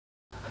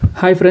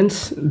Hi friends,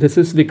 this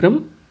is Vikram.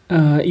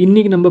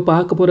 இன்னைக்கு நம்ம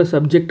பார்க்க போகிற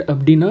சப்ஜெக்ட்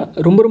அப்படின்னா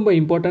ரொம்ப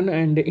இம்பார்ட்டன்ட்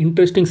அண்ட்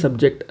இன்ட்ரெஸ்டிங்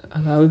சப்ஜெக்ட்,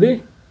 அதாவது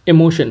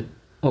எமோஷன்.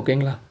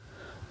 ஓகேங்களா?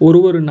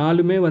 ஒரு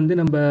நாளுமே வந்து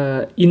நம்ம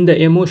இந்த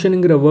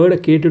எமோஷனுங்கிற வேர்டை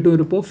கேட்டுட்டும்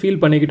இருப்போம், ஃபீல்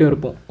பண்ணிக்கிட்டும்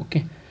இருப்போம்.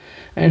 Okay,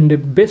 and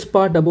best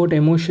part about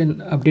emotion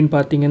அப்படின்னு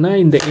பார்த்தீங்கன்னா,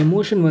 இந்த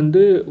எமோஷன்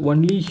வந்து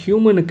ஒன்லி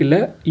ஹியூமனுக்கு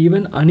இல்லை,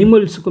 ஈவன்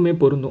அனிமல்ஸுக்குமே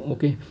பொருந்தும்.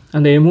 ஓகே,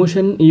 அந்த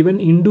எமோஷன் ஈவன்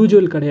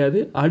இண்டிவிஜுவல்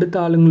கிடையாது, அடுத்த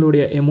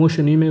ஆளுங்களுடைய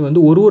எமோஷனையுமே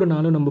வந்து ஒரு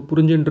நாளும் நம்ம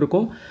புரிஞ்சுட்டு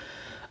இருக்கோம்,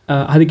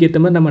 அதுக்கேற்ற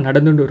மாதிரி நம்ம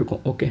நடந்துட்டு இருக்கோம்.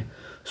 ஓகே,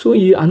 ஸோ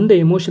அந்த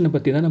எமோஷனை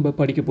பற்றி தான் நம்ம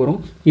படிக்க போகிறோம்.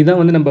 இதுதான்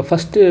வந்து நம்ம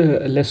ஃபஸ்ட்டு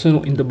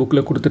லெசனும் இந்த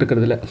புக்கில்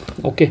கொடுத்துருக்கிறதுல.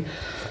 ஓகே,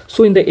 ஸோ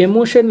இந்த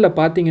எமோஷனில்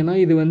பார்த்தீங்கன்னா,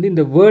 இது வந்து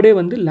இந்த வேர்டே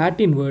வந்து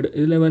லாட்டின் வேர்டு.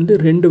 இதில் வந்து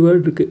 2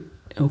 வேர்டு இருக்குது.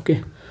 ஓகே,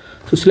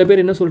 ஸோ சில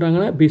பேர் என்ன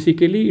சொல்கிறாங்கன்னா,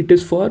 basically it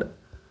is for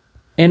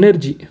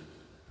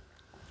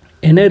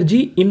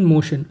energy in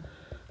motion,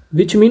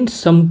 which means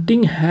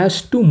something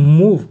has to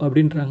move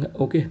அப்படின்றாங்க.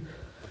 Okay,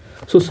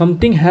 so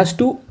something has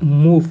to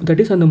move, that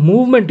is அந்த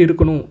மூவ்மெண்ட்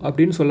இருக்கணும்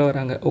அப்படின்னு சொல்ல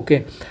வராங்க. ஓகே,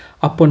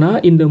 அப்போனா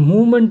இந்த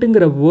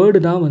மூவ்மெண்ட்டுங்கிற வேர்டு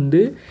தான்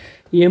வந்து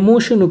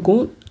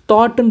எமோஷனுக்கும்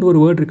தாட்டுன்ற ஒரு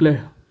வேர்டு இருக்குல்ல,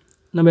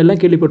 நம்ம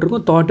எல்லாம்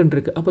கேள்விப்பட்டிருக்கோம், தாட்டுன்னு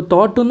இருக்குது. அப்போ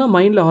தாட்டும் தான்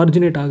மைண்டில்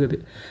ஆரிஜினேட் ஆகுது.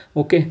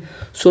 Okay,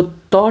 so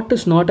thought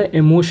is not a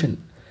emotion.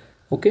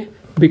 Okay,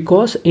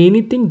 because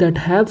anything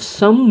that have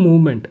some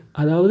moment,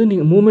 அதாவது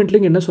நீங்கள்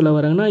மூமெண்ட்லேங்க என்ன சொல்ல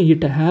வராங்கன்னா,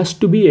 it has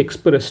to be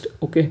expressed.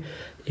 Okay,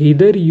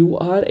 either you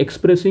are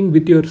expressing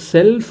with your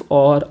self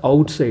R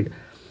out side.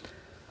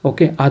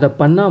 Okay, அதை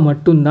பண்ணால்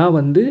மட்டும்தான்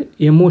வந்து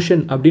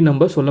emotion அப்படின்னு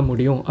நம்ம சொல்ல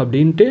முடியும்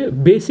அப்படின்ட்டு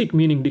பேசிக்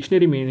மீனிங்,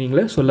 டிக்ஷனரி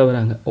மீனிங்கில் சொல்ல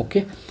வராங்க. ஓகே,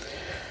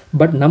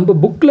 பட் நம்ம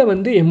புக்கில்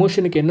வந்து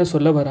எமோஷனுக்கு என்ன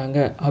சொல்ல வராங்க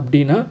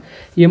அப்படின்னா,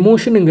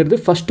 எமோஷனுங்கிறது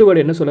ஃபஸ்ட்டு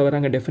வேர்டு என்ன சொல்ல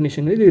வராங்க,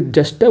 டெஃபினிஷன், இது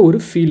ஜஸ்ட்டாக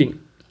ஒரு ஃபீலிங்.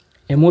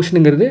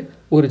 எமோஷனுங்கிறது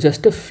ஒரு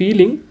ஜஸ்ட் அ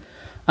ஃபீலிங்.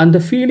 அந்த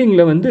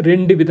ஃபீலிங்கில் வந்து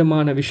 2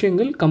 விதமான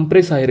விஷயங்கள்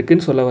கம்ப்ரெஸ்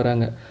ஆகிருக்குன்னு சொல்ல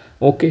வராங்க.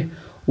 ஓகே,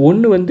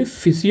 ஒன்று வந்து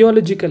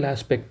ஃபிசியாலஜிக்கல்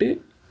ஆஸ்பெக்ட்,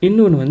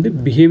 இன்னொன்று வந்து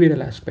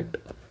பிஹேவியரல் ஆஸ்பெக்ட்.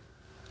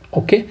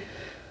 ஓகே,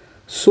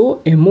 ஸோ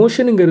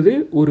எமோஷனுங்கிறது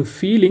ஒரு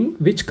feeling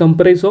which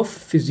comprise of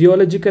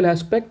physiological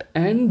aspect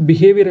and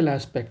behavioural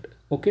aspect.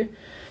 Okay,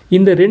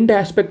 இந்த 2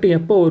 ஆஸ்பெக்ட்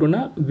எப்போ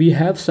வரும்னா, we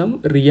have some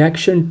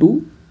reaction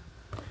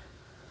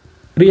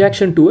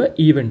to a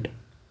event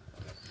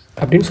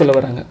அப்படின்னு சொல்ல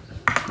வராங்க.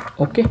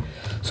 Okay,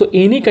 so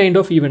any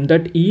kind of event,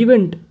 that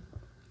event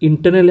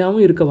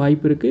இன்டர்னலாகவும் இருக்க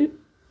வாய்ப்பு இருக்குது,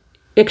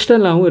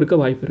 எக்ஸ்டர்னலாகவும் இருக்க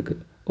வாய்ப்பு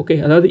இருக்குது. ஓகே,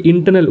 அதாவது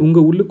இன்டர்னல்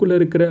உங்கள் உள்ளுக்குள்ளே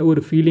இருக்கிற ஒரு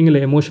ஃபீலிங்கில்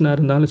எமோஷனாக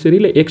இருந்தாலும் சரி,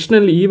 இல்லை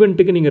எக்ஸ்டர்னல்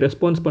ஈவெண்ட்டுக்கு நீங்கள்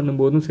ரெஸ்பான்ஸ்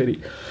பண்ணும்போதும் சரி,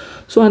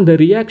 ஸோ அந்த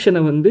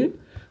ரியாக்ஷனை வந்து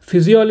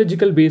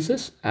physiological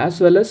basis as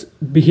well as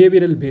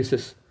behavioural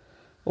basis.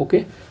 Okay,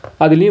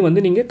 அதுலேயும்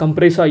வந்து நீங்கள்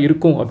கம்ப்ரைஸாக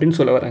இருக்கும் அப்படின்னு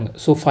சொல்ல வராங்க.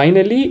 So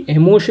finally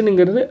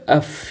எமோஷனுங்கிறது a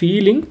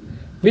feeling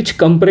which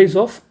comprise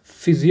of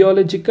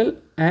physiological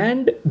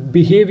and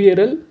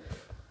behavioural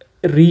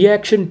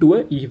reaction to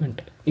a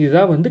event.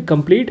 இதுதான் வந்து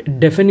complete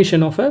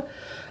definition of a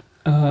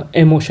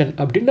emotion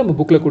அப்படின்னு நம்ம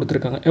புக்கில்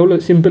கொடுத்துருக்காங்க. எவ்வளோ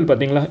சிம்பிள்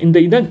பார்த்தீங்களா?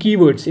 இதான்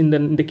கீவேர்ட்ஸ்.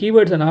 இந்த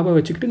கீவேர்ட்ஸை ஞாபகம்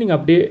வச்சுக்கிட்டு நீங்கள்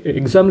அப்படியே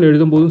எக்ஸாமில்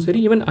எழுதும்போதும் சரி,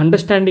 ஈவன்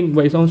அண்டர்ஸ்டாண்டிங்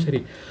வைஸாகவும்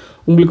சரி,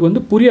 உங்களுக்கு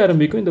வந்து புரிய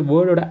ஆரம்பிக்கும் இந்த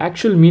வேர்டோட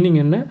ஆக்சுவல் மீனிங்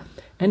என்ன,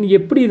 அண்ட்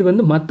எப்படி இது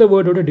வந்து மற்ற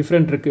வேர்டோட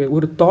டிஃப்ரெண்ட் இருக்குது,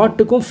 ஒரு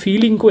தாட்டுக்கும்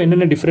ஃபீலிங்க்கும்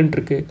என்னென்ன டிஃப்ரெண்ட்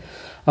இருக்குது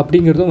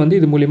அப்படிங்கிறதும் வந்து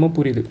இது மூலிமா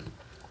புரியுது.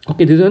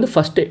 ஓகே, இது வந்து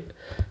ஃபஸ்ட்டு.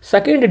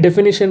 செகண்ட்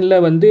டெஃபினிஷனில்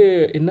வந்து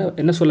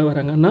என்ன சொல்ல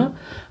வராங்கன்னா,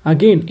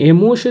 again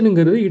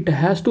எமோஷனுங்கிறது it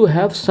has to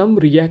have some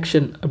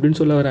reaction அப்படின்னு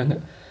சொல்ல வராங்க.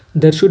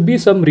 there should be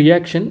some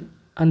reaction,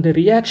 அந்த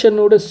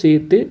ரியாக்ஷனோட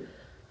சேர்த்து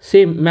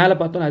சேம் மேலே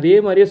பார்த்தோம் அதே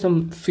மாதிரியே some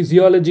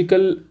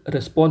physiological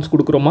response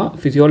கொடுக்குறோமா,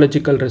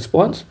 physiological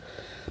response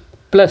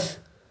plus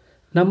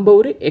நம்ம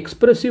ஒரு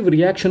எக்ஸ்ப்ரெசிவ்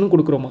ரியாக்ஷனும்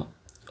கொடுக்குறோமா.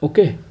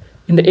 ஓகே,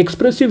 இந்த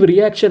எக்ஸ்ப்ரெசிவ்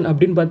ரியாக்ஷன்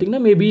அப்படின்னு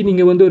பார்த்தீங்கன்னா, மேபி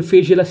நீங்கள் வந்து ஒரு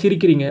ஃபேஷியலாக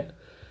சிரிக்கிறீங்க,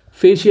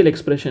 ஃபேஷியல்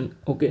எக்ஸ்ப்ரெஷன்.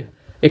 ஓகே,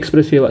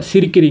 எக்ஸ்ப்ரெசிவாக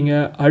சிரிக்கிறீங்க,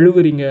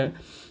 அழுவுறீங்க.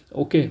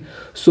 ஓகே,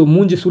 ஸோ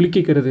மூஞ்சி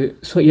சுலுக்கிக்கிறது,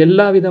 ஸோ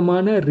எல்லா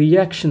விதமான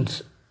ரியாக்ஷன்ஸ்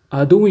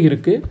அதுவும்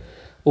இருக்குது.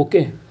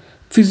 ஓகே,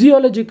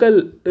 ஃபிசியாலஜிக்கல்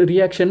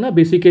ரியாக்ஷன்னா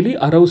பேசிக்கலி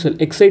அரௌசல்,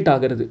 எக்ஸைட்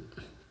ஆகிறது.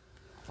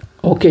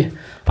 ஓகே,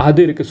 அது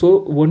இருக்குது. ஸோ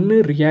ஒன்று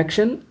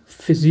ரியாக்ஷன்,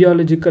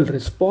 ஃபிசியாலஜிக்கல்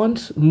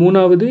ரெஸ்பான்ஸ்,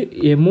 மூணாவது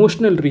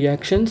emotional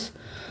reactions.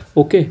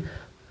 Okay,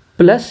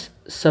 plus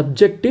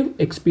subjective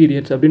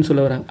experience அப்படின்னு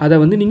சொல்ல வராங்க. அதை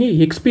வந்து நீங்கள்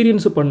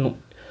எக்ஸ்பீரியன்ஸு பண்ணணும்.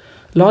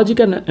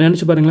 லாஜிக்காக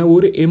நினச்சி பாருங்களேன்,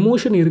 ஒரு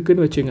எமோஷன்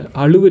இருக்குதுன்னு வச்சுங்க,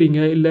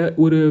 அழுவுறீங்க, இல்லை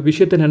ஒரு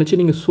விஷயத்தை நினச்சி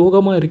நீங்கள்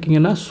சோகமாக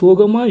இருக்கீங்கன்னா,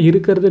 சோகமாக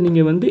இருக்கிறத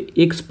நீங்கள் வந்து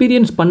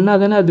எக்ஸ்பீரியன்ஸ்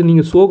பண்ணால் தானே அது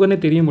நீங்கள் சோகனே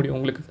தெரிய முடியும்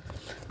உங்களுக்கு.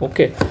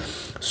 ஓகே,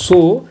 ஸோ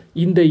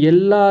இந்த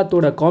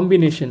எல்லாத்தோட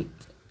combination,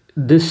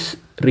 this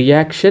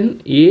reaction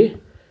A,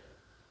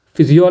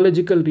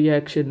 physiological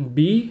reaction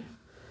B,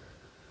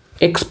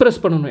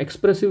 express பண்ணணும்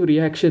expressive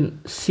reaction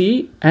C,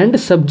 and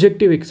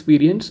subjective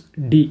experience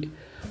D.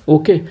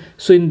 Okay,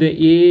 so இந்த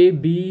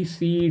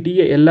ஏபிசிடி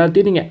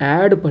எல்லாத்தையும் நீங்கள்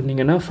ஆட்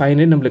பண்ணிங்கன்னா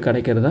ஃபைனலி நம்மளுக்கு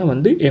கிடைக்கிறது தான்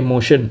வந்து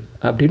எமோஷன்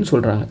அப்படின்னு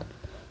சொல்கிறாங்க.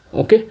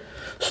 ஓகே,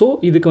 ஸோ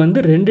இதுக்கு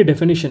வந்து 2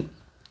 டெஃபினிஷன்.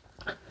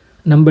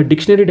 நம்ம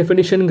டிக்ஷனரி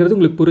டெஃபினிஷனுங்கிறது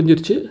உங்களுக்கு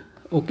புரிஞ்சிருச்சு.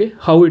 Okay,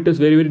 how it is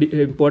very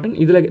important.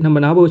 இதில் நம்ம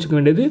ஞாபகம் வச்சுக்க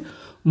வேண்டியது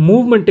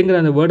மூவ்மெண்ட்டுங்கிற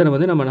அந்த வேர்டை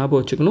வந்து நம்ம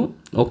ஞாபகம் வச்சுக்கணும்.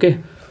 ஓகே,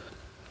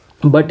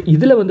 பட்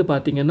இதில் வந்து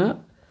பார்த்திங்கன்னா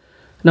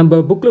நம்ம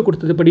புக்கில்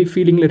கொடுத்ததுபடி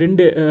ஃபீலிங்கில்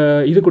 2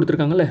 இது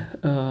கொடுத்துருக்காங்கல்ல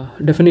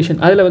டெஃபினேஷன்.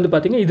 அதில் வந்து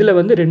பார்த்திங்கன்னா இதில்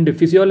வந்து 2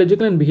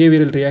 physiological and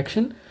behavioural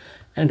reaction.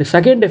 And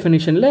second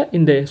டெஃபினேஷனில்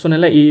இந்த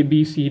சொன்னல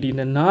ABCD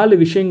இந்த 4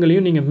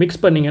 விஷயங்களையும் நீங்கள்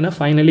மிக்ஸ் பண்ணிங்கன்னா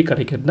ஃபைனலி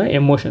கிடைக்கிறது தான்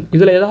எமோஷன்.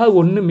 இதில் ஏதாவது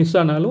ஒன்று மிஸ்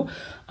ஆனாலும்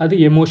அது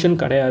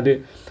எமோஷன் கிடையாது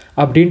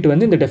அப்படின்ட்டு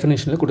வந்து இந்த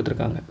டெஃபினேஷனில்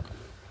கொடுத்துருக்காங்க.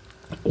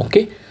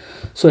 ஓகே,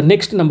 ஸோ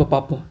நெக்ஸ்ட் நம்ம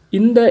பார்ப்போம்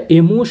இந்த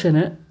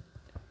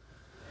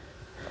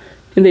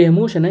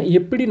எமோஷனை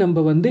எப்படி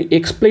நம்ம வந்து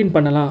எக்ஸ்பிளைன்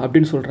பண்ணலாம்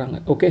அப்படின்னு சொல்கிறாங்க.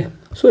 ஓகே,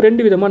 ஸோ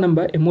 2 விதமாக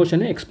நம்ம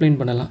எமோஷனை எக்ஸ்பிளைன்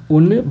பண்ணலாம்.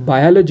 ஒன்று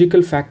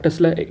பயாலஜிக்கல்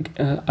ஃபேக்டர்ஸில்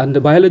அந்த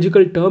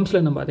பயாலஜிக்கல்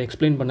டேர்ம்ஸில் நம்ம அதை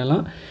எக்ஸ்பிளைன்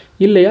பண்ணலாம்,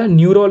 இல்லையா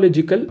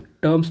நியூராலஜிக்கல்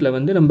டேர்ம்ஸில்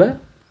வந்து நம்ம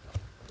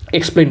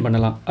எக்ஸ்பிளைன்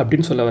பண்ணலாம்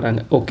அப்படின்னு சொல்ல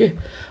வராங்க. ஓகே,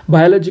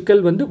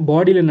 பயாலஜிக்கல் வந்து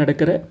பாடியில்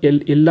நடக்கிற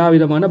எல்லா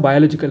விதமான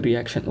பயாலஜிக்கல்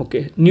ரியாக்ஷன்.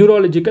 ஓகே,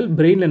 நியூராலஜிக்கல்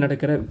பிரெயினில்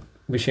நடக்கிற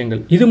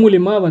விஷயங்கள். இது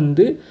மூலிமா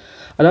வந்து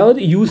அதாவது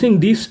யூஸிங்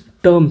தீஸ்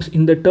டேர்ம்ஸ்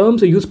இந்த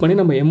டேர்ம்ஸை யூஸ் பண்ணி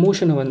நம்ம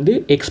எமோஷனை வந்து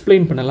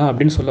எக்ஸ்பிளைன் பண்ணலாம்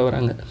அப்படின்னு சொல்ல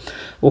வராங்க.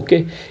 ஓகே,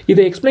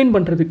 இதை எக்ஸ்பிளைன்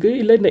பண்ணுறதுக்கு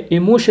இல்லை இந்த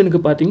எமோஷனுக்கு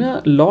பார்த்திங்கன்னா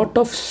லாட்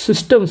ஆஃப்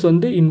சிஸ்டம்ஸ்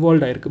வந்து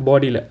இன்வால்வ் ஆகிருக்கு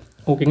பாடியில்.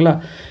 ஓகேங்களா,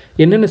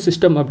 என்னென்ன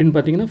சிஸ்டம் அப்படின்னு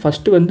பார்த்தீங்கன்னா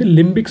ஃபஸ்ட்டு வந்து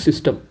limbic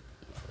system.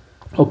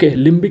 Okay,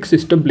 limbic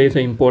system place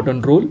அ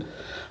இம்பார்ட்டன்ட் ரோல்.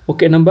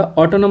 ஓகே, நம்ம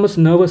ஆட்டோனமஸ்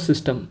நர்வஸ்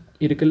சிஸ்டம்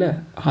இருக்குல்ல,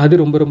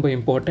 அது ரொம்ப ரொம்ப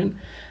இம்பார்ட்டன்ட்.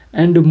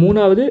 அண்டு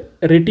 3வது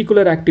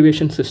ரெட்டிகுலர்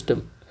ஆக்டிவேஷன்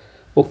சிஸ்டம்.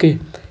 ஓகே,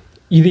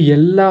 இது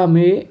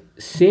எல்லாமே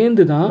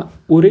சேர்ந்து தான்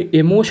ஒரு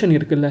எமோஷன்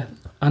இருக்குல்ல,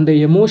 அந்த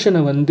எமோஷனை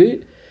வந்து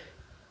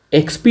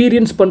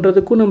எக்ஸ்பீரியன்ஸ்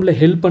பண்ணுறதுக்கும் நம்மளை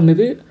ஹெல்ப்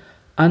பண்ணுது,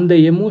 அந்த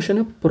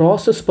எமோஷனை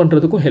ப்ராசஸ்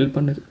பண்ணுறதுக்கும் ஹெல்ப்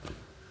பண்ணுது.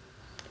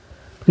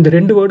 இந்த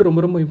 2 வேர்டு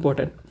ரொம்ப ரொம்ப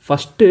இம்பார்ட்டன்ட்.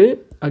 ஃபஸ்ட்டு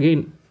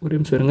அகெயின் ஒரு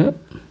நிமிஷம் இருங்க.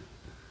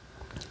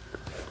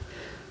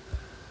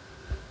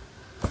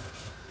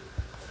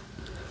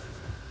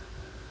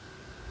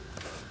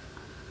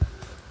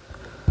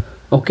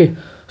 ஓகே,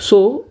 ஸோ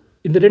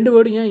இந்த 2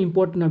 வேர்டு ஏன்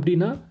இம்பார்ட்டன்ட்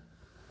அப்படின்னா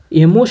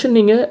எமோஷன்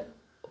நீங்கள்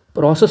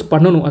ப்ராசஸ்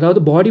பண்ணணும், அதாவது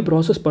பாடி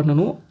ப்ராசஸ்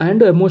பண்ணணும்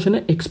அண்ட் எமோஷனை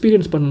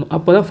எக்ஸ்பீரியன்ஸ் பண்ணணும்.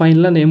 அப்போ தான்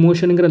ஃபைனலாக அந்த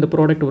எமோஷனுங்கிற அந்த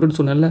ப்ராடக்ட் வரும்னு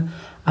சொன்னல,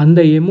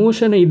 அந்த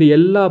எமோஷனை இது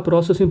எல்லா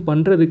ப்ராசஸையும்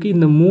பண்ணுறதுக்கு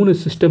இந்த 3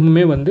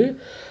 சிஸ்டமுமே வந்து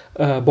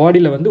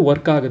பாடியில் வந்து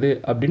ஒர்க் ஆகுது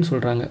அப்படின்னு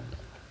சொல்கிறாங்க.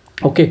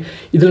 ஓகே,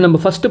 இதில் நம்ம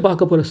ஃபஸ்ட்டு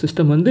பார்க்க போகிற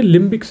சிஸ்டம் வந்து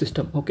limbic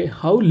system. Okay,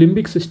 how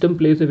limbic system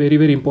place a very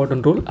very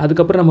important role.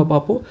 அதுக்கப்புறம் நம்ம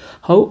பார்ப்போம்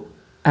how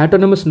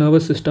autonomous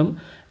nervous system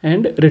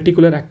and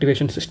reticular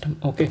activation system.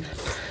 Okay,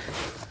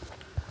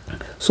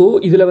 so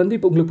இதில் வந்து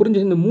இப்போ உங்களுக்கு புரிஞ்ச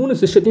இந்த 3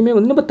 சிஸ்டத்தையுமே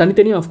வந்து நம்ம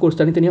தனித்தனியாக ஆஃப்கோர்ஸ்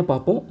தனித்தனியாக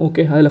பார்ப்போம்.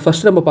 ஓகே, அதில்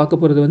ஃபஸ்ட் நம்ம பார்க்க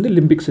போகிறது வந்து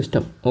லிம்பிக்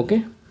சிஸ்டம். ஓகே,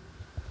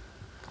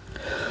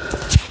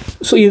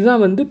 ஸோ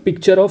இதுதான் வந்து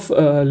picture of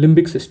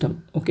limbic system.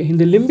 Okay,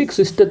 இந்த லிம்பிக்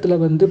சிஸ்டத்தில்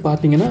வந்து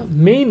பார்த்திங்கன்னா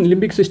மெயின்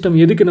லிம்பிக் சிஸ்டம்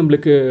எதுக்கு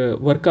நம்மளுக்கு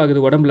ஒர்க்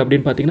ஆகுது உடம்புல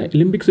அப்படின்னு பார்த்தீங்கன்னா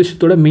லிம்பிக்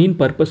சிஸ்டத்தோட மெயின்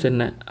பர்பஸ்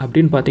என்ன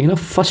அப்படின்னு பார்த்தீங்கன்னா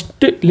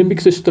ஃபஸ்ட்டு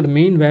லிம்பிக் சிஸ்டத்தோட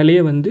மெயின்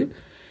வேலையே வந்து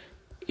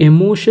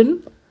எமோஷன்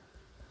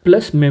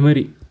ப்ளஸ்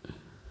மெமரி.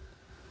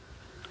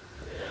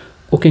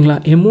 ஓகேங்களா,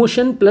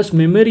 எமோஷன் ப்ளஸ்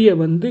மெமரியை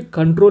வந்து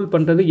கண்ட்ரோல்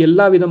பண்ணுறது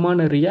எல்லா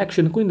விதமான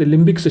ரியாக்ஷனுக்கும் இந்த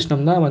லிம்பிக்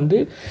சிஸ்டம் தான் வந்து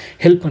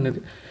ஹெல்ப் பண்ணுது.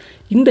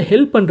 இந்த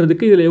ஹெல்ப்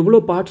பண்ணுறதுக்கு இதில் எவ்வளோ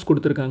பார்ட்ஸ்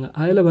கொடுத்துருக்காங்க,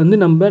 அதில் வந்து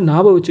நம்ம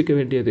ஞாபகம் வச்சுக்க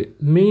வேண்டியது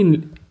மெயின்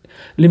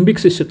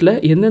லிம்பிக் சிஸ்டத்தில்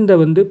எந்தெந்த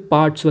வந்து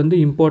பார்ட்ஸ் வந்து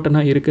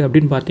இம்பார்ட்டண்ட்டாக இருக்குது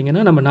அப்படின்னு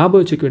பார்த்தீங்கன்னா நம்ம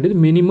ஞாபகம் வச்சுக்க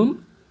வேண்டியது மினிமம்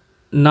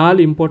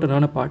 4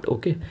 இம்பார்ட்டண்டான பார்ட்.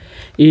 ஓகே,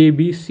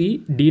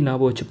 ABCD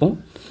ஞாபகம் வச்சுப்போம்.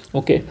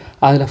 ஓகே,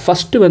 அதில்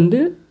ஃபஸ்ட்டு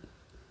வந்து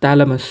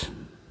தாலமஸ்,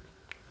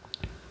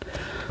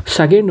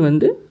 செகண்ட்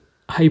வந்து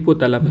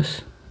ஹைப்போதாலமஸ்.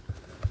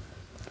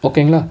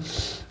 ஓகேங்களா,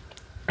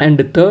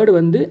 அண்டு தேர்ட்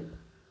வந்து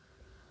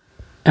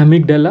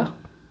அமிக்டலா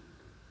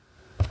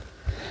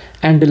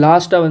அண்டு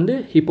லாஸ்ட்டாக வந்து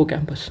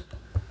ஹிப்போகேம்பஸ்.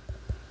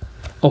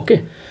 ஓகே,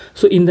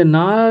 ஸோ இந்த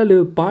 4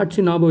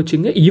 பார்ட்ஸும் ஞாபகம்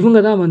வச்சுங்க. இவங்க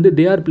தான் வந்து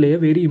they are play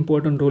a very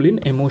important role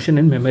in emotion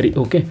and memory.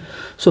 Okay,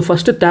 so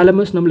first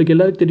thalamus நம்மளுக்கு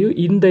எல்லாருக்கும் தெரியும்,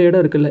 இந்த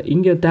இடம் இருக்குல்ல,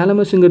 இங்கே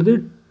தாலமஸுங்கிறது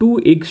 2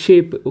 எக்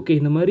ஷேப். ஓகே,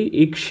 இந்த மாதிரி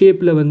எக்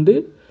ஷேப்பில் வந்து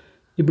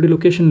இப்படி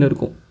லொக்கேஷனில்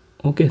இருக்கும்.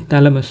 ஓகே,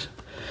 தாலமஸ்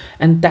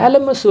அண்ட்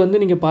தாலமஸ் வந்து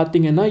நீங்கள்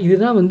பார்த்தீங்கன்னா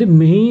இதுதான் வந்து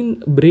main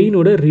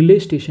பிரெயினோட relay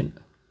station.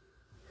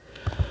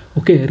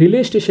 Okay,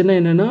 relay ஸ்டேஷன்னா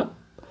என்னென்னா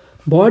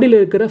பாடியில்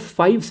இருக்கிற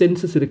 5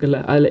 சென்சஸ் இருக்குல்ல,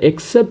 அதில்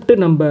எக்ஸப்ட்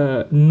நம்ம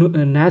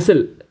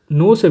நேசல்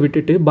நோஸை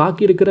விட்டுட்டு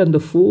பாக்கி இருக்கிற அந்த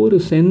 4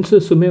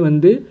 சென்சஸுமே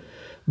வந்து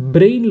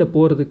பிரெயினில்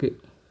போகிறதுக்கு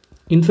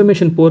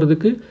இன்ஃபர்மேஷன்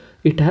போகிறதுக்கு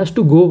it has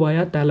to go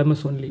via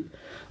thalamus only.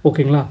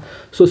 ஓகேங்களா,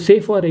 so say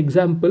for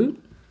example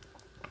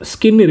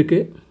skin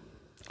இருக்குது,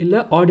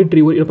 இல்லை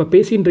ஆடிட்ரி, இப்போ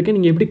பேசின்னு இருக்கேன்,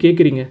 நீங்கள் எப்படி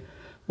கேட்குறீங்க.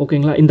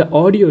 ஓகேங்களா, இந்த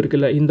ஆடியோ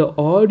இருக்குல்ல, இந்த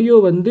ஆடியோ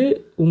வந்து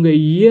உங்கள்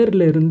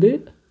இயரில் இருந்து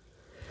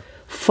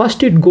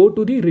first it go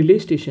to the relay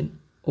station.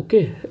 Okay,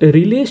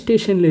 relay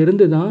ஸ்டேஷனில்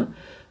இருந்து தான்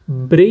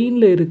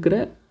பிரெயினில் இருக்கிற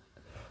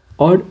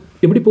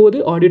எப்படி போகுது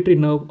ஆடிட்ரி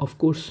நர்வ்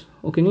ஆஃப்கோர்ஸ்.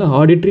 ஓகேங்களா,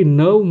 ஆடிட்ரி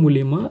நர்வ்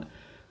மூலிமா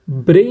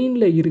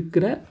பிரெயினில்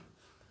இருக்கிற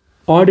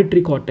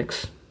ஆடிட்ரி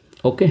கார்டெக்ஸ்.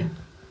 ஓகே,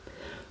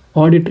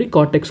 ஆடிட்ரி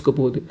கார்டெக்ஸ்க்கு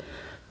போகுது.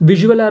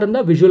 விஷுவலாக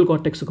இருந்தால் விஷுவல்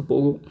கார்டெக்ஸுக்கு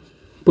போகும்.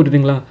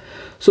 புரியுதுங்களா,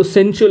 so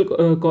sensual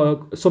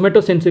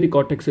Zomato sensory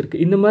cortex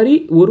இருக்குது. இந்த மாதிரி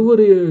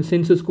ஒரு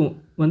சென்சஸ்க்கும்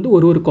வந்து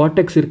ஒரு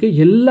கார்டெக்ஸ் இருக்குது.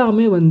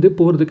 எல்லாமே வந்து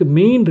போகிறதுக்கு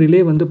மெயின்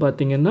ரிலே வந்து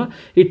பார்த்திங்கன்னா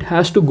it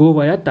has to go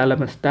via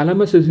thalamus.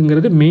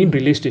 தாலமஸ்ங்கிறது main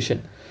relay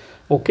station.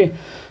 Okay,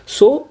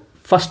 so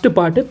first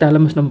part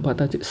தேலமஸ் நம்ம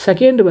பார்த்தாச்சு.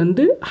 செகண்ட்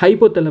வந்து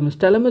ஹைப்போதேலமஸ்.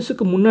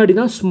 தேலமஸுக்கு முன்னாடி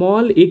தான்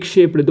ஸ்மால் எக்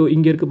ஷேப்டு, இதோ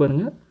இங்கே இருக்குது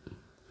பாருங்கள்,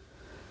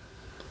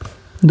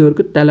 இது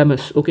இருக்குது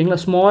தேலமஸ். ஓகேங்களா,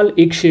 ஸ்மால்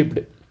எக்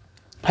ஷேப்டு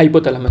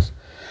ஹைப்போதேலமஸ்.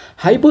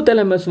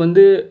 ஹைப்போதேலமஸ்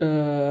வந்து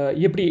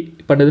எப்படி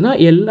பண்ணுதுன்னா,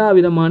 எல்லா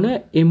விதமான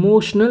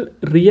எமோஷ்னல்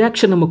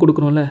ரியாக்ஷன் நம்ம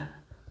கொடுக்குறோம்ல,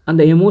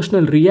 அந்த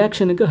எமோஷ்னல்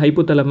ரியாக்ஷனுக்கு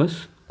ஹைப்போதேலமஸ்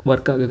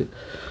ஒர்க் ஆகுது.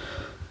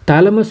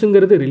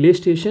 தேலமஸுங்கிறது relay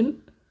station,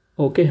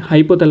 okay,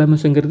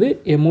 ஹைப்போதேலமஸுங்கிறது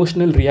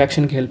emotional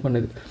ரியாக்ஷனுக்கு help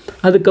பண்ணுது.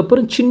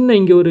 அதுக்கப்புறம் சின்ன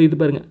இங்கே ஒரு இது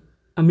பாருங்கள்,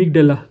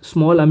 அமிக்டலா,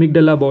 ஸ்மால்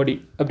அமிக்டலா பாடி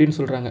அப்படின்னு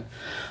சொல்கிறாங்க.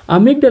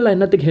 அமிக்டலா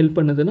என்னத்துக்கு ஹெல்ப்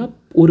பண்ணுதுன்னா,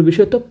 ஒரு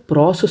விஷயத்தை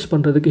ப்ராசஸ்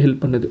பண்ணுறதுக்கு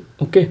ஹெல்ப் பண்ணுது.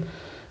 ஓகே,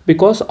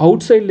 பிகாஸ்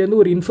அவுட் சைட்லேருந்து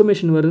ஒரு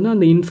இன்ஃபர்மேஷன் வருதுன்னா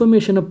அந்த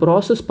இன்ஃபர்மேஷனை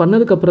ப்ராசஸ்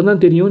பண்ணதுக்கப்புறம்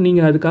தான் தெரியும்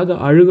நீங்கள் அதுக்காக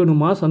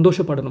அழுகணுமா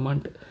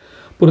சந்தோஷப்படணுமான்ட்டு.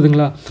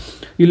 புரியுதுங்களா?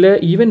 இல்லை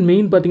ஈவன்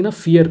மெயின் பார்த்தீங்கன்னா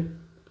ஃபியர்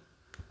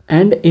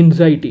அண்ட்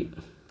என்சைட்டி,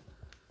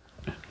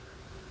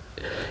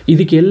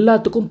 இதுக்கு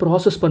எல்லாத்துக்கும்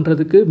ப்ராசஸ்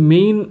பண்ணுறதுக்கு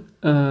மெயின்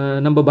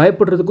நம்ம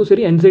பயப்படுறதுக்கும்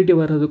சரி என்சைட்டி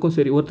வர்றதுக்கும்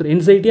சரி. ஒருத்தர்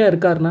என்சைட்டியாக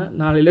இருக்காருன்னா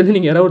நாளையிலேருந்து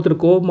நீங்கள் யாராவது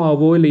ஒருத்தர்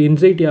கோபமாகவோ இல்லை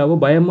என்சைட்டியாகவோ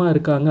பயமாக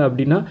இருக்காங்க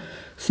அப்படின்னா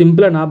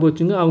சிம்பிளாக ஞாபகம்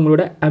வச்சுங்க,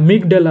 அவங்களோட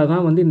அமிக்டலா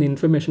தான் வந்து இந்த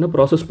இன்ஃபர்மேஷனை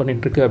ப்ராசஸ்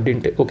பண்ணிகிட்ருக்கு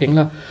அப்படின்ட்டு.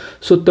 ஓகேங்களா?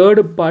 ஸோ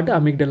தேர்டு பார்ட்டு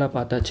அமிக்டலா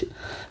பார்த்தாச்சு.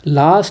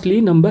 லாஸ்ட்லி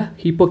நம்ம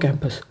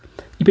ஹிப்போகேம்பஸ்.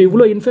 இப்போ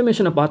இவ்வளோ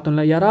இன்ஃபர்மேஷனை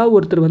பார்த்தோம்ல, யாராவது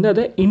ஒருத்தர் வந்து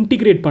அதை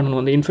இன்டிகிரேட்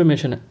பண்ணணும் அந்த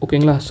இன்ஃபர்மேஷனை.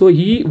 ஓகேங்களா? So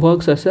he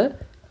works as a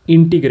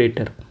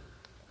integrator.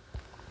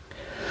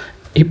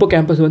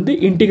 Hippocampus வந்து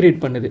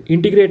இன்டிகிரேட் பண்ணுது.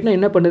 இன்டிகிரேட்னா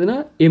என்ன பண்ணுதுன்னா,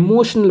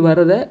 எமோஷனல்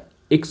வரதை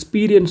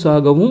எக்ஸ்பீரியன்ஸ்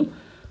ஆகவும்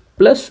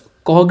ப்ளஸ்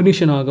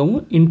காக்னிஷன்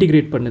ஆகவும்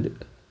இன்டிகிரேட் பண்ணுது.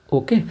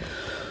 ஓகே,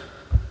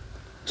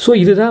 ஸோ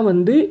இதுதான்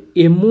வந்து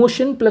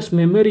எமோஷன் ப்ளஸ்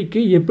மெமரிக்கு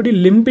எப்படி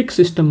லிம்பிக்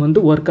சிஸ்டம் வந்து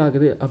ஒர்க்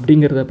ஆகுது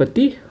அப்படிங்கிறத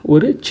பற்றி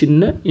ஒரு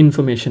சின்ன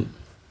இன்ஃபர்மேஷன்.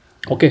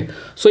 ஓகே,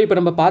 ஸோ இப்போ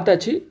நம்ம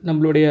பார்த்தாச்சு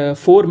நம்மளுடைய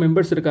 4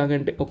 மெம்பர்ஸ்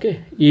இருக்காங்கன்ட்டு. Okay,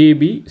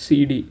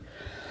 ABCD.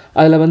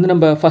 அதில் வந்து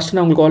நம்ம ஃபஸ்ட்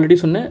நான் உங்களுக்கு ஆல்ரெடி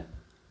சொன்னேன்.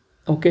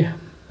 ஓகே,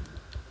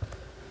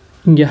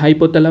 இங்கே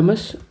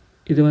ஹைப்போதேலமஸ்,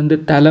 இது வந்து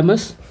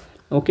தேலமஸ்,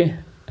 ஓகே,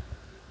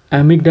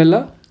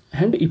 அமிக்டலா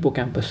அண்ட்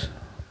ஹிப்போகேம்பஸ்.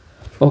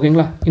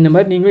 ஓகேங்களா? இந்த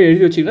மாதிரி நீங்களும்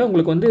எழுதி வச்சிங்கன்னா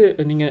உங்களுக்கு வந்து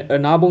நீங்கள்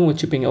ஞாபகம்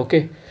வச்சுப்பீங்க. ஓகே,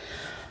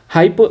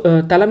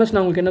 தேலமஸ்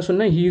நான் உங்களுக்கு என்ன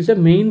சொன்னேன், he is a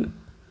main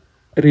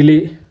relay.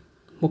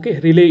 Okay,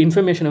 relay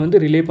இன்ஃபர்மேஷனை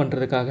வந்து ரிலே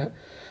பண்ணுறதுக்காக.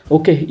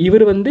 ஓகே,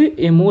 இவர் வந்து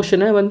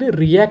எமோஷனை வந்து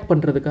ரியாக்ட்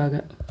பண்ணுறதுக்காக.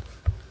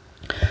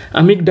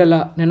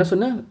 அமிக்டலா என்ன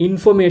சொன்னால்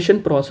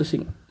இன்ஃபர்மேஷன்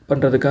ப்ராசஸிங்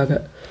பண்ணுறதுக்காக.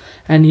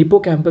 And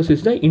hippocampus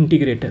is the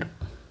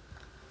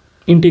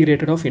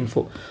integrated of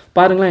info.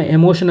 பாருங்களேன்,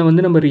 எமோஷனை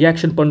வந்து நம்ம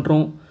ரியாக்ஷன்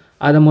பண்ணுறோம்,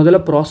 அதை முதல்ல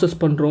ப்ராசஸ்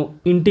பண்ணுறோம்,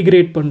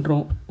 இன்டிகிரேட்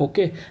பண்ணுறோம்.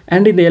 ஓகே,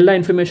 அண்ட் இந்த எல்லா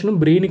இன்ஃபர்மேஷனும்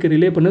பிரெயினுக்கு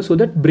ரிலே பண்ணு. So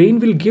that brain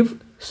will give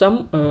some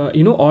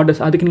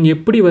orders. அதுக்கு நீங்கள்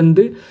எப்படி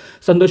வந்து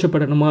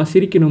சந்தோஷப்படணுமா,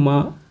 சிரிக்கணுமா,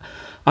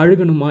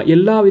 அழுகணுமா,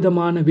 எல்லா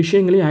விதமான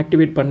விஷயங்களையும்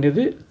ஆக்டிவேட்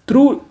பண்ணுறது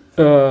through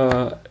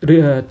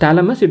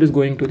தேலமஸ். It is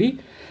going to the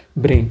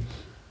brain.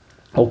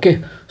 Okay,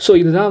 so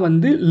இதுதான்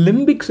வந்து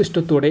லிம்பிக்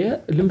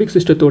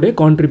சிஸ்டத்தோடைய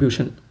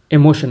கான்ட்ரிபியூஷன்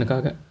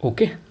எமோஷனுக்காக.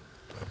 ஓகே,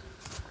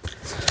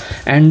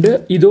 அண்டு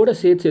இதோட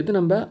சேர்த்து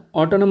நம்ம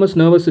ஆட்டோனமஸ்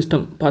நர்வஸ்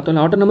சிஸ்டம் பார்த்தோம்.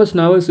 ஆட்டோனமஸ்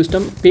நர்வஸ்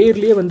சிஸ்டம்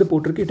பேர்லேயே வந்து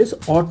போட்டிருக்கு, இட் இஸ்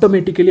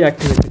ஆட்டோமேட்டிக்கலி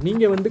ஆக்டிவேட்டட்.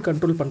 நீங்கள் வந்து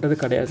கண்ட்ரோல் பண்ணுறது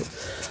கிடையாது.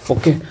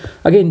 Okay,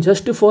 again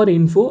just for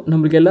info,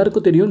 நம்மளுக்கு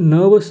எல்லாருக்கும் தெரியும்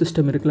நர்வஸ்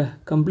சிஸ்டம் இருக்குல்ல,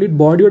 கம்ப்ளீட்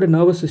பாடியோட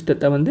நர்வஸ்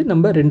சிஸ்டத்தை வந்து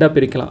நம்ம 2ஆக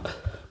பிரிக்கலாம்.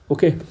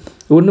 ஓகே,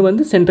 ஒன்று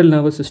வந்து central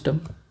nervous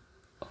system,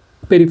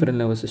 peripheral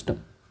nervous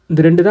system.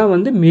 இந்த 2 தான்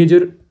வந்து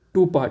major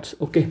 2 parts.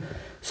 Okay,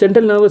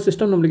 central nervous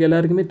system நம்மளுக்கு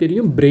எல்லாருக்குமே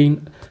தெரியும் brain.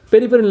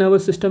 Peripheral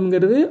nervous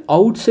சிஸ்டம்ங்கிறது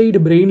out side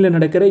பிரெயினில்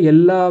நடக்கிற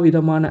எல்லா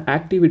விதமான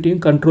ஆக்டிவிட்டியும்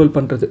கண்ட்ரோல்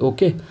பண்ணுறது.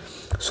 ஓகே,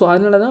 ஸோ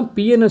அதனால தான்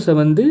பிஎன்எஸை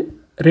வந்து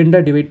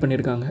 2ஆக டிவைட்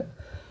பண்ணியிருக்காங்க.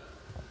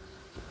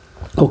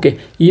 ஓகே,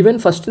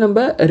 ஈவன் ஃபஸ்ட்டு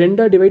நம்ம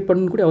 2ஆக டிவைட்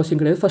பண்ணணும் கூட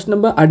அவசியம் கிடையாது. ஃபஸ்ட்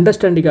நம்ம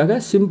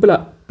அண்டர்ஸ்டாண்டிங்காக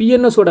சிம்பிளாக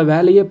பிஎன்எஸோட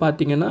வேலையே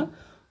பார்த்தீங்கன்னா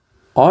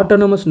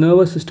ஆட்டோனமஸ்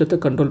நர்வஸ் சிஸ்டத்தை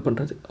கண்ட்ரோல்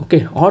பண்ணுறது. ஓகே,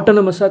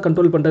 ஆட்டோனமஸாக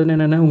கண்ட்ரோல் பண்ணுறதுன்னு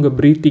என்னென்னா உங்கள்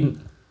ப்ரீத்திங்,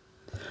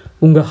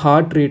 உங்கள்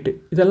ஹார்ட் ரேட்டு,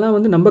 இதெல்லாம்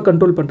வந்து நம்ம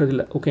கண்ட்ரோல்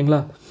பண்ணுறதில்ல. ஓகேங்களா?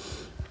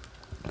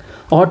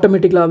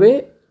 ஆட்டோமேட்டிக்கலாகவே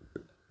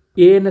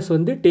ஏஎன்எஸ்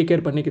வந்து டேக்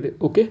கேர் பண்ணிக்குது.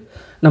 ஓகே,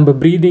 நம்ம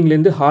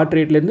ப்ரீதிங்லேருந்து ஹார்ட்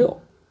ரேட்லேருந்து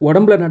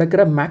உடம்புல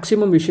நடக்கிற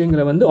மேக்ஸிமம்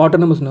விஷயங்களை வந்து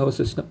ஆட்டோனமஸ் நர்வஸ்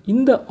சிஸ்டம்.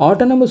 இந்த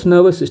ஆட்டோனமஸ்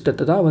நர்வஸ்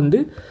சிஸ்டத்தை தான் வந்து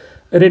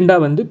 2ஆக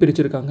வந்து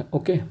பிரிச்சுருக்காங்க.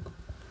 ஓகே,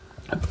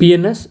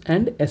 பிஎன்எஸ்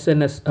அண்ட்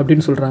எஸ்என்எஸ்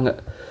அப்படின்னு சொல்கிறாங்க.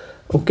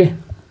 Okay,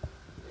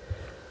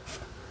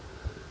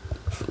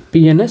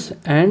 BNS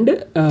and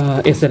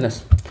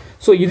SNS.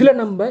 So இதில்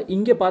நம்ம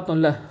இங்கே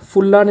பார்த்தோம்ல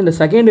ஃபுல்லான இந்த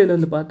செகண்ட் இதில்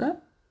வந்து பார்த்தா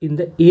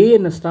இந்த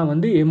ஏஎன்எஸ் தான்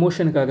வந்து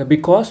எமோஷனுக்காக.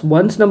 பிகாஸ்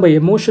ஒன்ஸ் நம்ம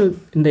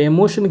இந்த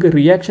எமோஷனுக்கு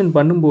ரியாக்ஷன்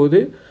பண்ணும்போது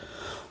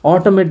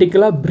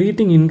ஆட்டோமேட்டிக்கலாக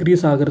ப்ரீத்திங்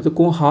இன்க்ரீஸ்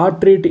ஆகிறதுக்கும்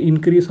ஹார்ட் ரேட்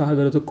இன்க்ரீஸ்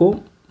ஆகிறதுக்கும்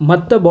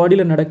மற்ற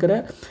பாடியில் நடக்கிற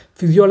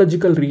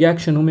ஃபிசியாலஜிக்கல்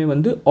ரியாக்ஷனுமே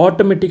வந்து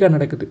ஆட்டோமேட்டிக்காக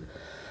நடக்குது.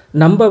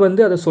 நம்ம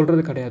வந்து அதை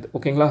சொல்கிறது கிடையாது.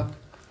 ஓகேங்களா?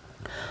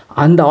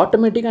 அந்த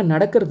ஆட்டோமேட்டிக்காக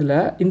நடக்கிறதுல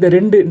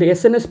இந்த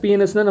எஸ்என்எஸ்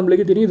பிஎன்எஸ்னால்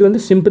நம்மளுக்கு தெரியும், இது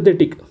வந்து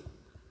சிம்பத்தட்டிக்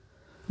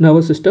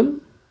நர்வஸ் சிஸ்டம்,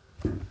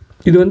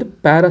 இது வந்து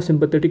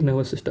parasympathetic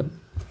nervous system.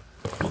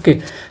 Okay,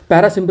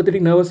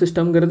 parasympathetic nervous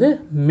சிஸ்டம்ங்கிறது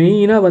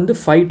மெயினாக வந்து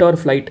ஃபைட் ஆர்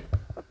ஃப்ளைட்.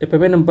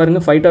 எப்போவுமே நம்ம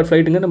பாருங்கள், ஃபைட் ஆர்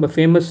ஃப்ளைட்டுங்க நம்ம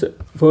famous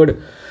word.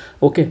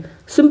 Okay,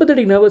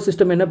 sympathetic nervous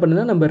system என்ன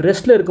பண்ணுதுன்னா நம்ம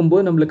ரெஸ்ட்டில்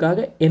இருக்கும்போது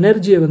நம்மளுக்காக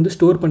எனர்ஜியை வந்து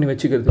ஸ்டோர் பண்ணி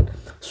வச்சுக்கிறது.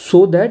 ஸோ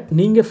தட்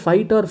நீங்கள்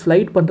ஃபைட் ஆர்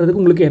ஃப்ளைட்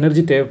பண்ணுறதுக்கு உங்களுக்கு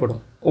எனர்ஜி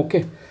தேவைப்படும்.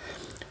 ஓகே,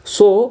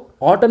 ஸோ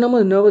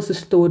ஆட்டோனமஸ் நர்வஸ்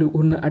சிஸ்டத்தை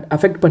ஒன்று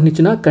அஃபெக்ட்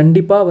பண்ணிச்சுன்னா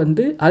கண்டிப்பாக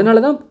வந்து அதனால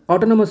தான்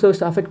ஆட்டோனமஸ்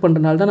நர்வஸ் அஃபெக்ட்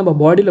பண்ணுறதுனால தான் நம்ம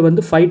பாடியில்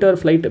வந்து fight or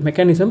flight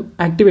mechanism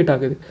activate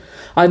ஆகுது.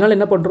 அதனால்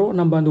என்ன பண்ணுறோம்,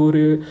 நம்ம அந்த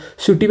ஒரு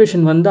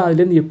சிச்சுவேஷன் வந்து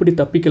அதுலேருந்து எப்படி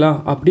தப்பிக்கலாம்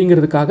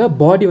அப்படிங்கிறதுக்காக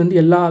பாடி வந்து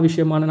எல்லா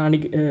விஷயமான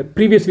நாளைக்கு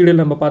ப்ரீவியஸ்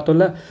வீடியோவில் நம்ம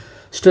பார்த்தோம்ல,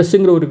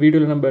 ஸ்ட்ரெஸ்ஸுங்கிற ஒரு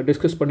வீடியோவில் நம்ம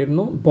டிஸ்கஸ்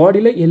பண்ணியிருந்தோம்.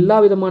 பாடியில் எல்லா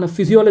விதமான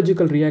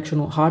ஃபிசியாலஜிக்கல்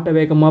ரியாக்ஷனும் ஹார்ட்டை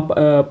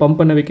வேகமாக பம்ப்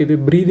பண்ண வைக்குது,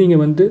 ப்ரீதிங்கை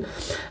வந்து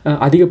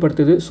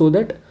அதிகப்படுத்துது. So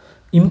that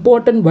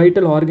important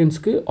vital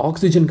ஆர்கன்ஸ்க்கு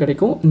oxygen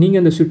கிடைக்கும்,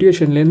 நீங்கள் அந்த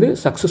சிச்சுவேஷன்லேருந்து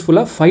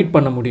சக்ஸஸ்ஃபுல்லாக ஃபைட்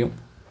பண்ண முடியும்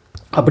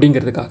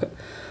அப்படிங்கிறதுக்காக.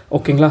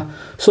 ஓகேங்களா?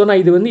 ஸோ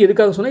நான் இது வந்து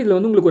எதுக்காக சொன்னால், இதில்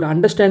வந்து உங்களுக்கு ஒரு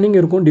அண்டர்ஸ்டாண்டிங்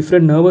இருக்கும்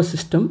டிஃப்ரெண்ட் நர்வஸ்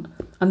சிஸ்டம்.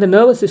 அந்த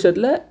நர்வஸ்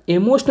சிஸ்டத்தில்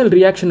எமோஷனல்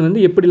ரியாக்ஷன் வந்து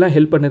எப்படிலாம்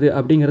ஹெல்ப் பண்ணுது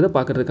அப்படிங்கிறத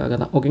பார்க்குறதுக்காக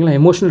தான். ஓகேங்களா?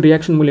 எமோஷனல்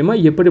ரியாக்ஷன் மூலிமா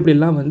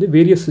எப்படிலாம் வந்து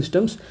வேரியஸ்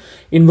சிஸ்டம்ஸ்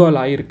இன்வால்வ்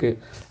ஆகிருக்கு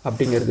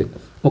அப்படிங்கிறது.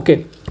 Okay,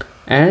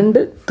 and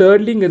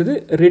தேர்ட்லிங்கிறது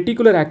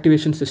reticular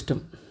activation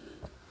system.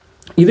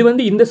 இது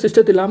வந்து இந்த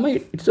சிஸ்டத்து இல்லாமல்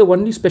it's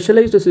only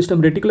specialised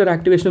system. Reticular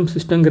activation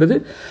சிஸ்டங்கிறது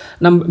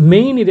நம்ம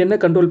மெயின் இது என்ன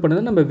கண்ட்ரோல்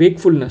பண்ணுது, நம்ம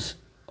வேக்ஃபுல்னஸ்.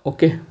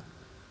 ஓகே,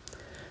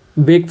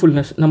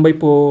 வேக்ஃபுல்னஸ், நம்ம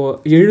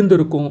இப்போது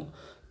எழுந்திருக்கோம்,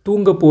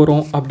 தூங்க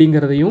போகிறோம்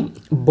அப்படிங்கிறதையும்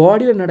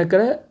பாடியில்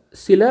நடக்கிற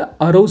சில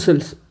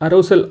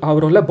அரௌசல்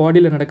ஆகிறோம்ல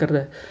பாடியில் நடக்கிறத.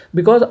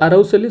 Because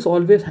அரௌசல் is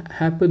always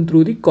happen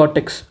through the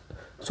cortex.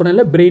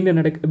 சொன்னால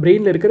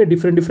பிரெயினில் இருக்கிற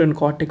டிஃப்ரெண்ட்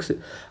கார்டெக்ஸ்,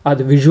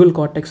 அது விஷுவல்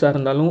கார்டெக்ஸாக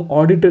இருந்தாலும்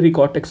ஆடிட்டரி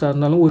கார்டெக்ஸாக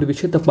இருந்தாலும் ஒரு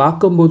விஷயத்தை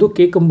பார்க்கும்போதோ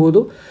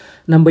கேட்கும்போதோ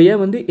நம்ம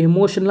ஏன் வந்து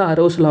எமோஷனலாக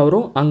அரௌசல்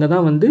ஆகிறோம், அங்கே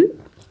தான் வந்து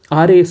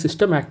ஆர்ஏஎஸ்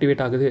சிஸ்டம்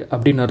ஆக்டிவேட் ஆகுது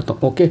அப்படின்னு அர்த்தம்.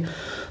 ஓகே,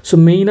 ஸோ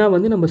மெயினாக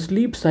வந்து நம்ம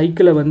ஸ்லீப்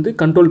சைக்கிளை வந்து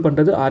கண்ட்ரோல்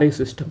பண்ணுறது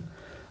ஆர்ஏஎஸ் சிஸ்டம்.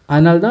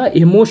 அதனால தான்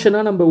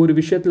எமோஷனாக நம்ம ஒரு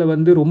விஷயத்தில்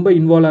வந்து ரொம்ப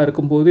இன்வால்வாக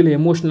இருக்கும்போது இல்லை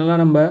எமோஷ்னலாக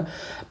நம்ம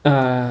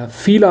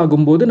ஃபீல்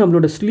ஆகும்போது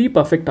நம்மளோட ஸ்லீப்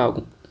அஃபெக்ட்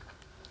ஆகும்.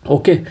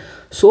 ஓகே,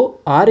 ஸோ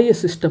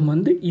ஆர்ஏஎஸ் சிஸ்டம்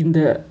வந்து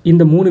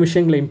இந்த 3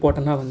 விஷயங்களை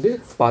இம்பார்ட்டண்ட்டாக வந்து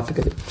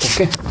பார்த்துக்குது.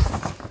 ஓகே,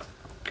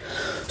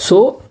 ஸோ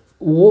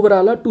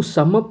ஓவராலாக டு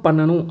சம் அப்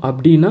பண்ணணும்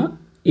அப்படின்னா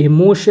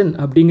எமோஷன்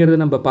அப்படிங்கிறத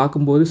நம்ம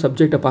பார்க்கும்போது,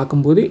 சப்ஜெக்டை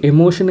பார்க்கும்போது,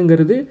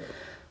 எமோஷனுங்கிறது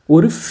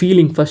ஒரு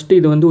ஃபீலிங். ஃபஸ்ட்டு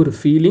இது வந்து ஒரு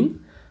ஃபீலிங்.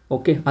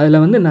 ஓகே,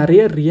 அதில் வந்து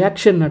நிறைய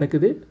ரியாக்ஷன்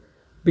நடக்குது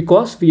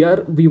because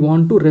we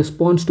want to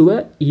respond to a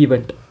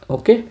event.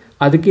 Okay,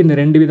 அதுக்கு இந்த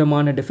 2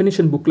 விதமான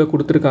டெஃபினிஷன் புக்கில்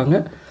கொடுத்துருக்காங்க.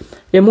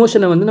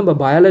 எமோஷனை வந்து நம்ம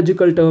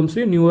பயாலஜிக்கல்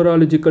டேர்ம்ஸ்லையும்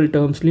நியூரலாஜிக்கல்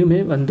டேர்ம்ஸ்லையுமே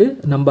வந்து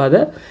நம்ம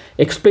அதை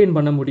எக்ஸ்பிளைன்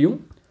பண்ண முடியும்.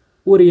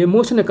 ஒரு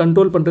எமோஷனை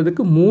கண்ட்ரோல்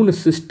பண்ணுறதுக்கு 3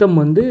 சிஸ்டம்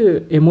வந்து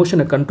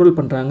எமோஷனை கண்ட்ரோல்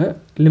பண்ணுறாங்க.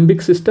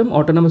 Limbic system,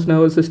 autonomous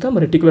nervous system,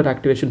 reticular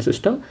activation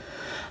system.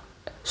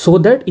 So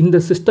that இந்த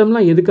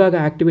சிஸ்டம்லாம் எதுக்காக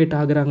ஆக்டிவேட்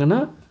ஆகுறாங்கன்னா,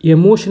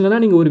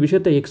 எமோஷனலாக நீங்கள் ஒரு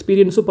விஷயத்தை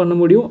எக்ஸ்பீரியன்ஸும் பண்ண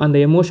முடியும், அந்த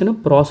எமோஷனை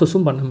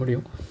ப்ராசஸும் பண்ண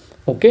முடியும்.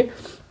 ஓகே,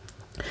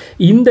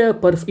 இந்த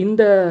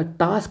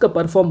டாஸ்க்கை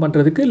பர்ஃபார்ம்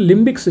பண்ணுறதுக்கு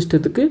லிம்பிக்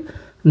சிஸ்டத்துக்கு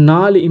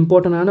 4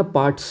 இம்பார்ட்டண்டான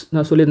பார்ட்ஸ்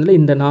நான் சொல்லியிருந்தேன்.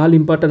 இந்த 4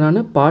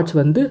 இம்பார்ட்டண்டான பார்ட்ஸ்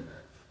வந்து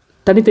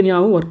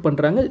தனித்தனியாகவும் ஒர்க்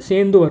பண்ணுறாங்க,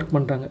 சேர்ந்து ஒர்க்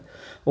பண்ணுறாங்க.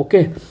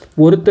 ஓகே,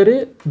 ஒருத்தர்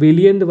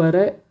வெளியேந்து வர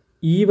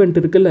ஈவெண்ட்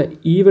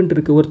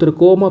இருக்குது, ஒருத்தர்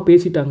கோமா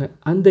பேசிட்டாங்க,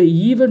 அந்த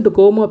ஈவெண்ட்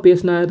கோமா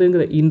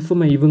பேசினாருங்கிற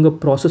இன்ஃபோமை இவங்க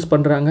ப்ராசஸ்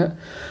பண்ணுறாங்க.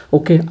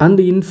 ஓகே,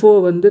 அந்த இன்ஃபோ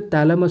வந்து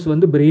தாலமஸ்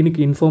வந்து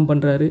பிரெயினுக்கு இன்ஃபார்ம்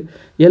பண்ணுறாரு,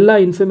 எல்லா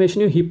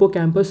இன்ஃபர்மேஷனையும் ஹிப்போ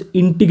கேம்பஸ்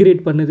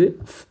இன்டிகிரேட் பண்ணுது.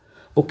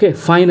 ஓகே,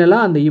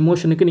 ஃபைனலாக அந்த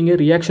இமோஷனுக்கு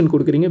நீங்கள் ரியாக்ஷன்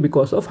கொடுக்குறீங்க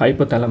because of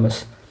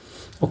hypothalamus.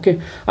 Okay,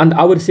 and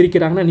அவர்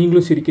சிரிக்கிறாங்கன்னா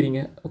நீங்களும் சிரிக்கிறீங்க.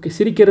 ஓகே,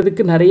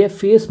 சிரிக்கிறதுக்கு நிறைய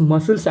ஃபேஸ்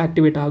மசில்ஸ்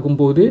ஆக்டிவேட்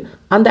ஆகும்போது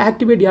அந்த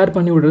ஆக்டிவேட் யார்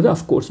பண்ணி விடுறது,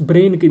 அஃப்கோர்ஸ்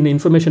பிரெயினுக்கு இந்த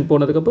இன்ஃபர்மேஷன்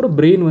போனதுக்கப்புறம்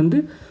பிரெயின் வந்து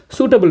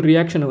சூட்டபிள்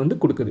ரியாக்ஷனை வந்து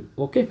கொடுக்குது.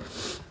 ஓகே,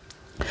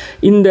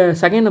 இந்த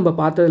செகண்ட் நம்ம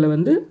பார்த்ததில்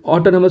வந்து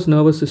autonomous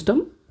nervous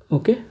system.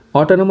 Okay,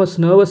 autonomous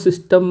nervous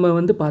system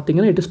வந்து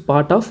பார்த்திங்கன்னா it is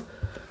part of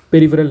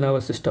peripheral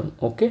nervous system.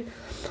 Okay,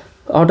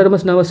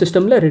 autonomous nervous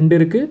சிஸ்டமில் 2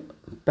 இருக்குது,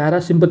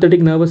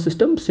 parasympathetic nervous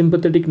system,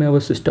 sympathetic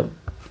nervous system.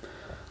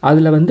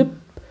 அதில் வந்து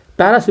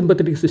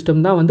பேராசிம்பத்தட்டிக்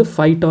சிஸ்டம் தான் வந்து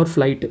ஃபைட் ஆர்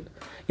ஃப்ளைட்டு.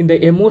 இந்த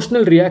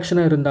எமோஷ்னல்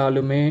ரியாக்ஷனாக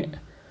இருந்தாலுமே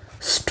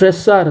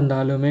ஸ்ட்ரெஸ்ஸாக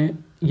இருந்தாலுமே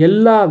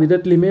எல்லா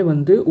விதத்துலையுமே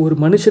வந்து ஒரு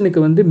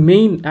மனுஷனுக்கு வந்து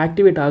மெயின்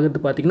ஆக்டிவேட்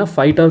ஆகிறது பார்த்திங்கன்னா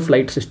ஃபைட் ஆர்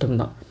ஃப்ளைட் சிஸ்டம்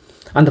தான்.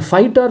 அந்த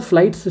ஃபைட் ஆர்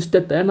ஃப்ளைட்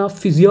சிஸ்டத்தை நான்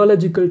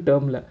ஃபிசியாலஜிக்கல்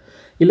டேர்மில்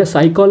இல்லை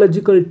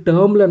சைக்காலஜிக்கல்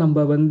டேர்மில்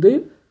நம்ம வந்து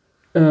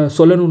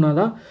சொல்லணுன்னா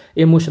தான்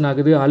எமோஷன்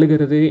ஆகுது,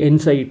 அழுகிறது,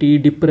 என்சைட்டி,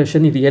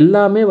 டிப்ரெஷன், இது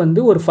எல்லாமே வந்து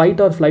ஒரு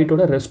ஃபைட் ஆர்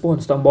ஃப்ளைட்டோட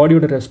ரெஸ்பான்ஸ் தான்,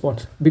 பாடியோட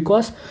ரெஸ்பான்ஸ்.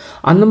 பிகாஸ்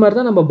அந்த மாதிரி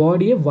தான் நம்ம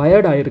பாடியே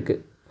வயர்ட் ஆகிருக்கு.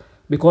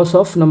 பிகாஸ்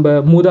ஆஃப் நம்ம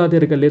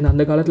மூதாதையர்கள்லேருந்து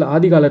அந்த காலத்தில்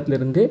ஆதி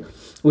காலத்துலேருந்தே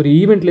ஒரு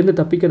ஈவெண்ட்லேருந்து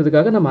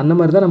தப்பிக்கிறதுக்காக நம்ம அந்த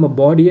மாதிரி தான் நம்ம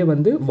பாடியே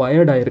வந்து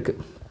வயர்ட் ஆகிருக்கு.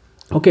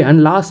 Okay,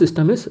 and last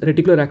system is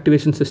reticular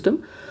activation system.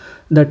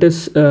 That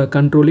is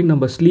controlling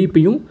நம்ம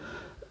ஸ்லீப்பையும்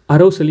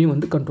அரௌசலையும்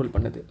வந்து கண்ட்ரோல்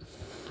பண்ணுது.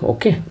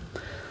 ஓகே,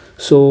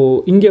 ஸோ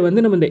இங்கே வந்து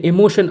நம்ம இந்த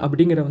எமோஷன்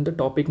அப்படிங்கிற வந்து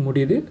டாபிக்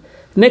முடியுது.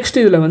 நெக்ஸ்ட்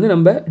இதில் வந்து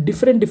நம்ம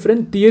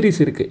டிஃப்ரெண்ட் தியரிஸ்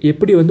இருக்குது,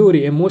 எப்படி வந்து ஒரு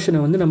எமோஷனை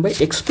வந்து நம்ம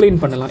எக்ஸ்பிளைன்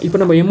பண்ணலாம். இப்போ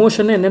நம்ம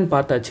எமோஷனை என்னென்னு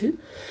பார்த்தாச்சு,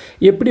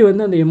 எப்படி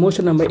வந்து அந்த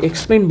எமோஷன் நம்ம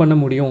எக்ஸ்பிளைன் பண்ண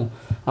முடியும்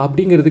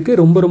அப்படிங்கிறதுக்கு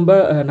ரொம்ப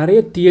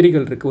நிறைய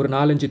தியரிகள் இருக்குது, ஒரு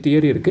 4-5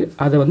 தியரி இருக்குது.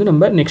 அதை வந்து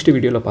நம்ம நெக்ஸ்ட்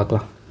வீடியோவில்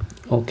பார்க்கலாம்.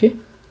 Okay,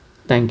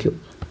 thank you.